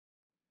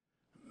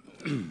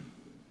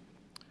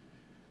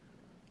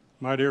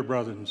My dear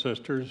brothers and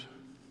sisters,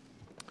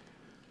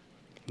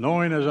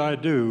 knowing as I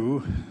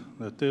do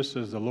that this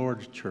is the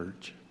Lord's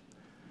church,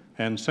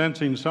 and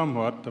sensing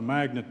somewhat the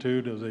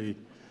magnitude of the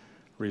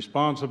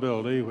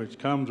responsibility which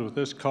comes with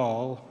this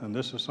call and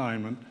this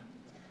assignment,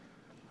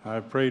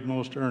 I've prayed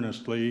most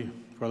earnestly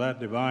for that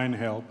divine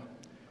help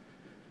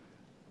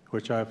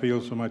which I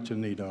feel so much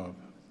in need of.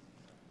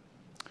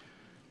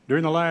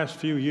 During the last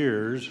few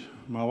years,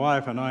 my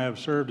wife and I have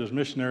served as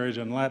missionaries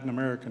in Latin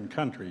American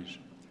countries.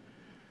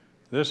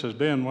 This has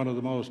been one of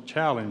the most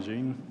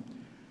challenging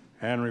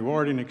and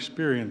rewarding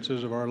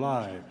experiences of our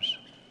lives.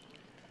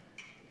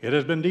 It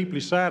has been deeply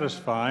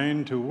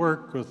satisfying to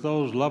work with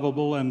those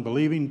lovable and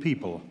believing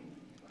people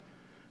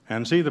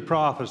and see the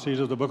prophecies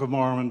of the Book of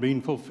Mormon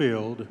being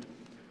fulfilled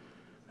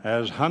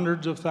as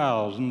hundreds of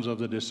thousands of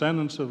the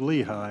descendants of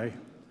Lehi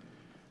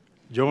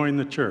join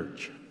the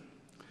church.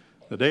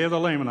 The day of the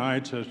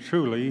Lamanites has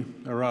truly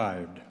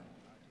arrived.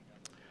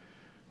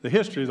 The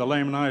history of the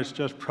Lamanites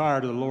just prior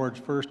to the Lord's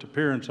first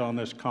appearance on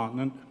this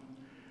continent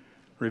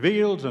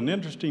reveals an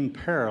interesting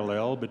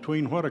parallel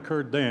between what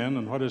occurred then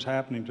and what is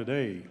happening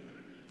today.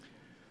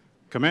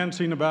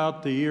 Commencing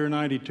about the year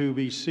 92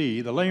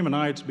 BC, the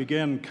Lamanites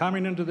began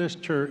coming into this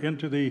church,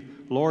 into the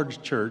Lord's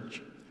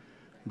church,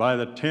 by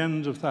the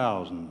tens of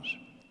thousands.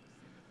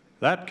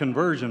 That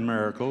conversion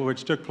miracle,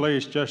 which took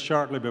place just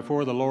shortly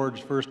before the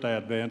Lord's first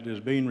advent, is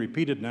being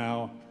repeated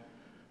now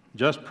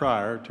just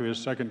prior to his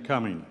second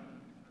coming.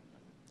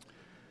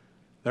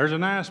 There's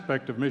an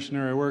aspect of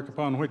missionary work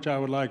upon which I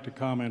would like to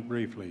comment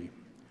briefly,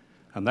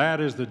 and that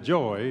is the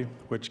joy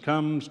which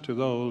comes to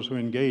those who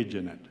engage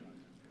in it.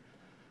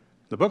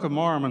 The Book of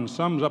Mormon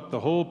sums up the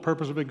whole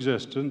purpose of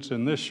existence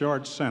in this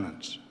short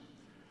sentence: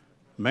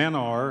 men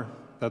are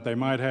that they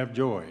might have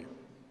joy.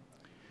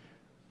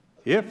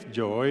 If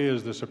joy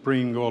is the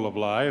supreme goal of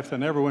life,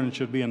 then everyone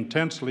should be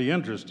intensely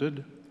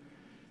interested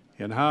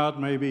in how it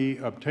may be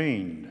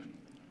obtained.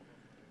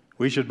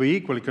 We should be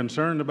equally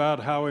concerned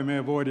about how we may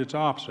avoid its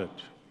opposite,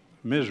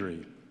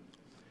 misery.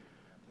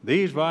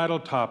 These vital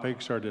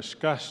topics are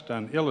discussed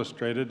and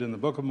illustrated in the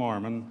Book of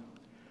Mormon,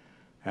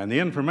 and the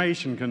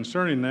information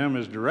concerning them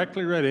is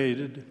directly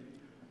related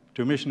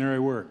to missionary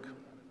work.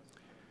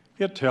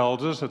 It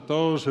tells us that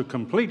those who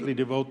completely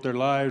devote their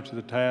lives to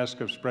the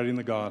task of spreading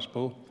the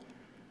gospel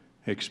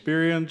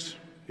experience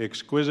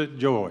exquisite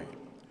joy,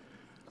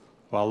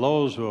 while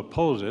those who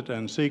oppose it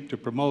and seek to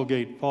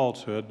promulgate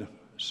falsehood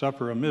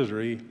suffer a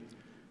misery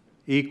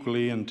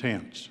equally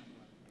intense.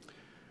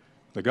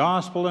 The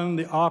gospel and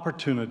the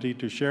opportunity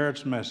to share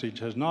its message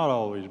has not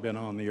always been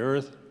on the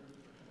earth,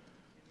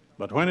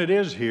 but when it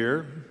is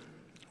here,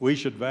 we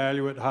should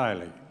value it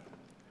highly.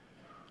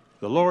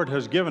 The Lord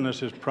has given us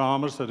his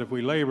promise that if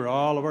we labor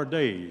all of our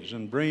days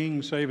and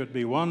bring, save it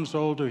be one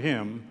soul to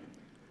him,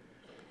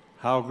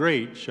 how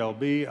great shall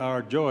be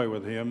our joy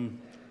with him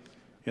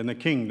in the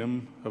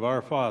kingdom of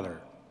our Father.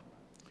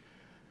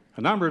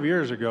 A number of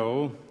years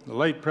ago, the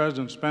late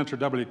President Spencer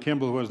W.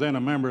 Kimball, who was then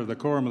a member of the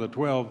Quorum of the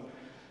 12,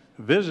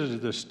 visited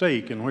the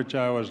stake in which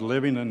I was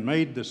living and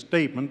made the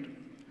statement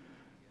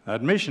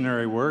that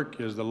missionary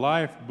work is the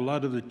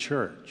lifeblood of the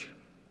church.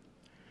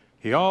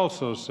 He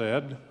also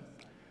said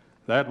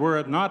that were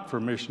it not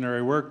for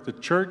missionary work, the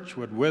church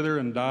would wither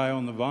and die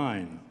on the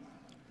vine.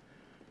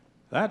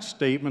 That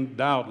statement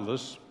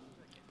doubtless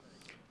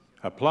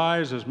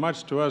applies as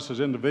much to us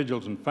as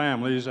individuals and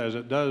families as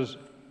it does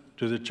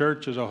to the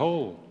church as a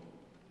whole.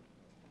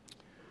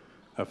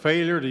 A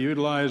failure to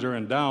utilize our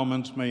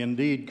endowments may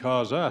indeed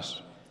cause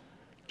us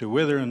to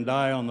wither and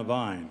die on the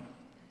vine.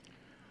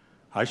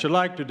 I should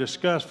like to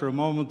discuss for a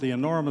moment the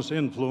enormous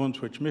influence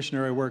which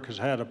missionary work has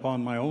had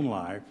upon my own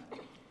life.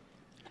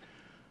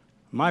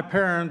 My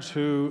parents,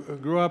 who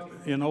grew up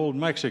in Old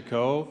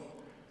Mexico,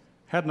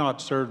 had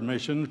not served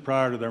missions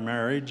prior to their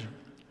marriage.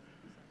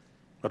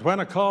 But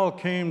when a call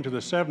came to the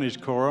 70s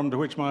Quorum, to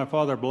which my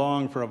father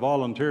belonged, for a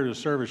volunteer to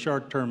serve a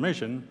short-term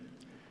mission,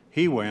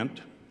 he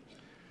went,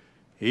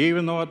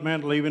 even though it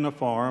meant leaving a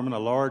farm and a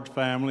large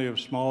family of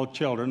small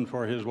children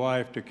for his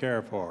wife to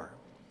care for.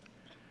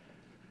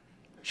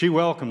 She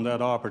welcomed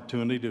that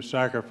opportunity to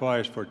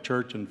sacrifice for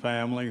church and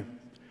family,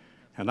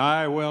 and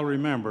I well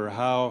remember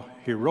how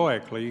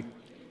heroically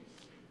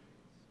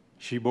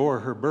she bore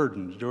her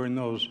burdens during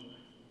those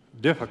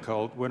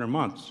difficult winter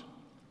months.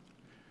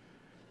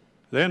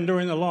 Then,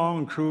 during the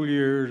long, cruel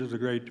years of the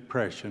Great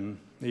Depression,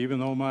 even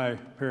though my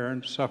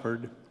parents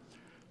suffered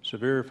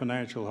severe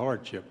financial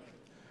hardship,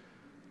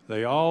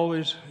 they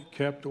always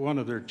kept one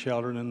of their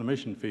children in the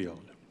mission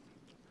field.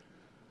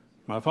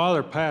 My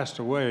father passed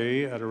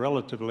away at a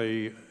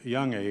relatively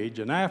young age,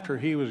 and after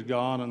he was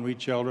gone and we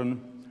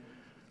children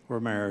were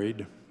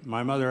married,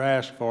 my mother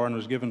asked for and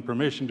was given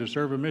permission to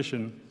serve a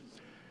mission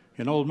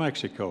in Old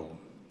Mexico.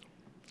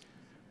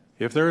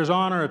 If there is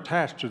honor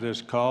attached to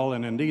this call,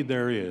 and indeed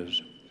there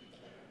is,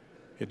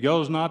 it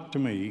goes not to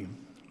me,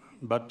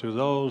 but to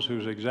those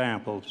whose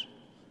examples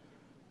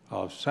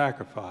of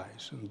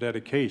sacrifice and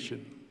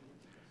dedication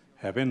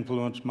have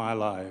influenced my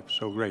life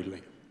so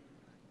greatly.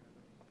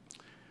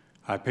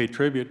 I pay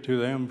tribute to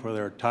them for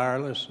their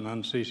tireless and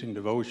unceasing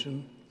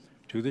devotion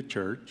to the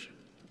church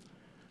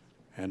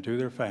and to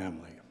their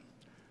family.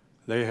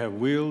 They have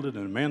wielded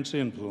an immense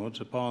influence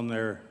upon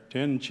their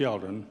 10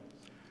 children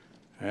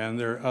and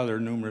their other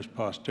numerous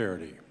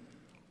posterity.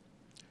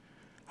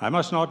 I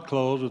must not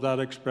close without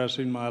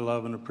expressing my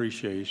love and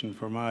appreciation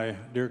for my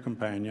dear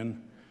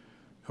companion,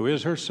 who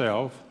is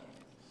herself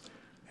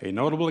a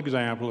notable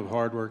example of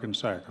hard work and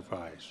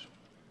sacrifice.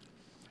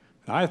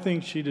 I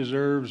think she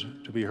deserves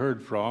to be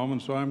heard from,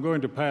 and so I'm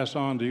going to pass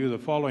on to you the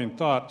following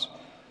thoughts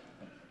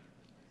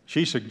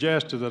she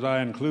suggested that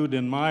I include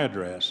in my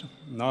address,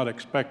 not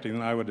expecting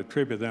that I would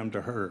attribute them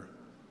to her.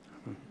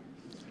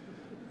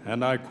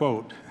 And I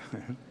quote,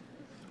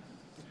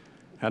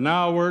 "And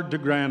now a word to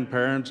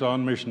grandparents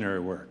on missionary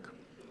work."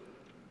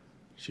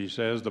 She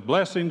says, "The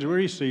blessings we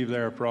receive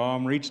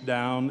therefrom reach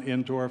down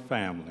into our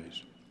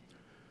families.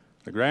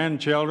 The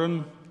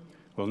grandchildren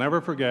will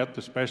never forget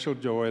the special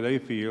joy they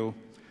feel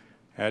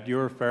at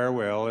your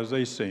farewell as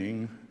they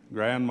sing,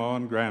 'Grandma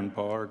and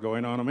Grandpa are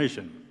going on a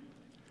mission.'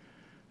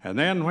 And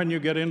then when you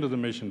get into the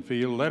mission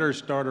field, letters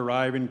start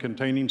arriving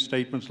containing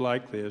statements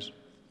like this,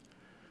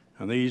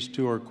 and these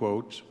two are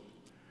quotes.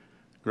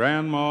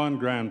 'Grandma and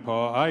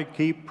Grandpa, I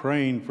keep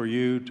praying for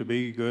you to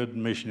be good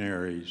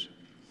missionaries.'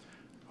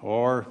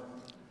 Or,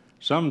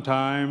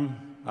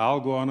 'Sometime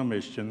I'll go on a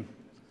mission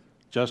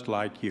just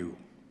like you.'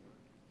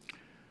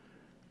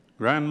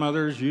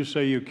 Grandmothers, you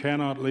say you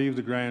cannot leave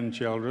the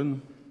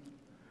grandchildren.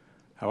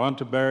 I want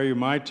to bear you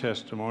my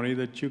testimony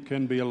that you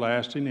can be a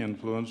lasting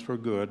influence for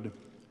good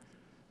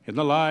in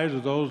the lives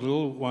of those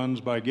little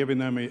ones by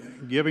giving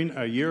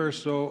a year or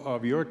so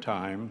of your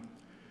time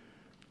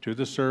to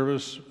the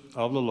service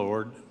of the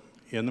Lord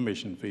in the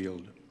mission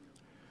field.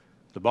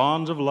 The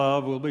bonds of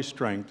love will be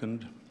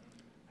strengthened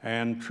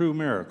and true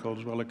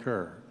miracles will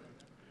occur.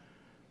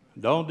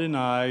 Don't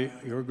deny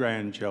your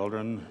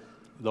grandchildren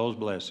those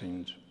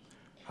blessings.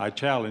 I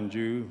challenge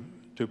you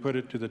to put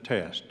it to the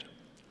test."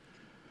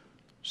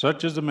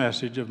 Such is the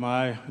message of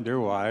my dear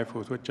wife,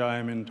 with which I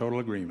am in total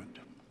agreement.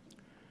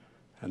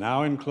 And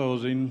now in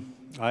closing,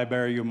 I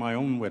bear you my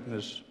own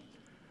witness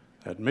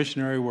that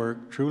missionary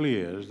work truly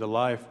is the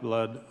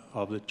lifeblood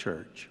of the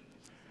church,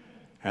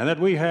 and that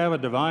we have a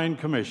divine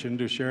commission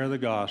to share the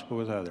gospel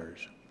with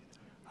others.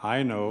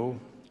 I know,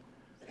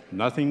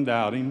 nothing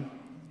doubting,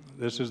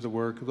 this is the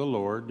work of the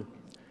Lord,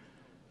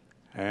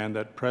 and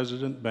that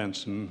President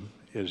Benson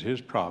is his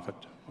prophet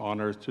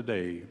on earth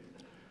today.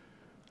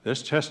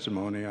 This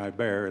testimony I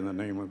bear in the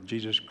name of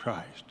Jesus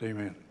Christ.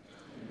 Amen.